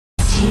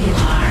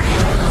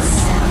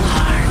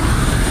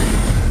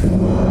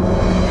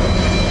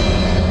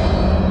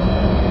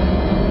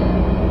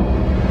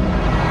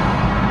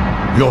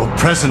Your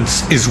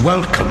presence is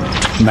welcomed,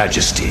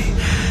 Majesty.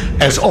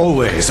 As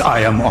always,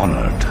 I am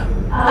honored.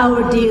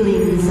 Our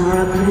dealings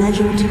are a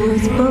pleasure to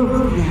us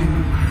both,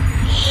 then.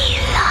 He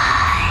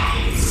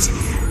lies.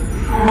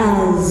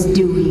 As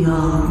do we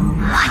all.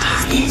 What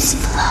is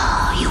this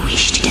flaw you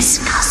wish to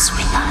discuss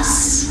with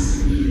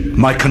us?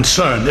 My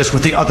concern is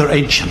with the other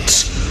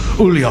ancients.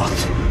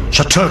 Xel'lotath,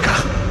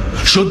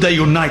 Xel'lotath. Should they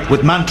unite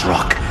with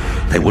Mantarok,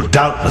 they would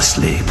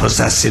doubtlessly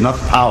possess enough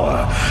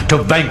power to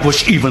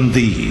vanquish even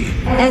thee.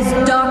 As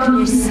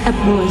darkness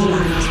abhors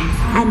light,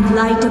 and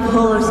light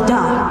abhors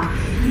dark,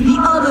 the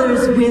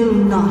others will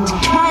not,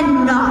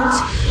 cannot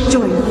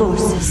join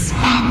forces.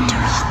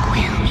 Mantarok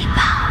will be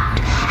bound,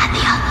 and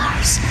the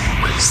others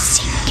will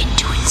sink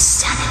into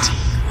insanity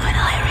when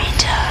I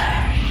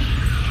return.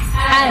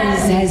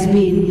 As has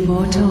been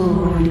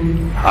foretold.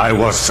 I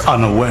was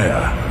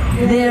unaware.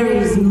 There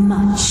is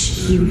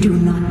much you do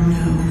not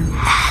know.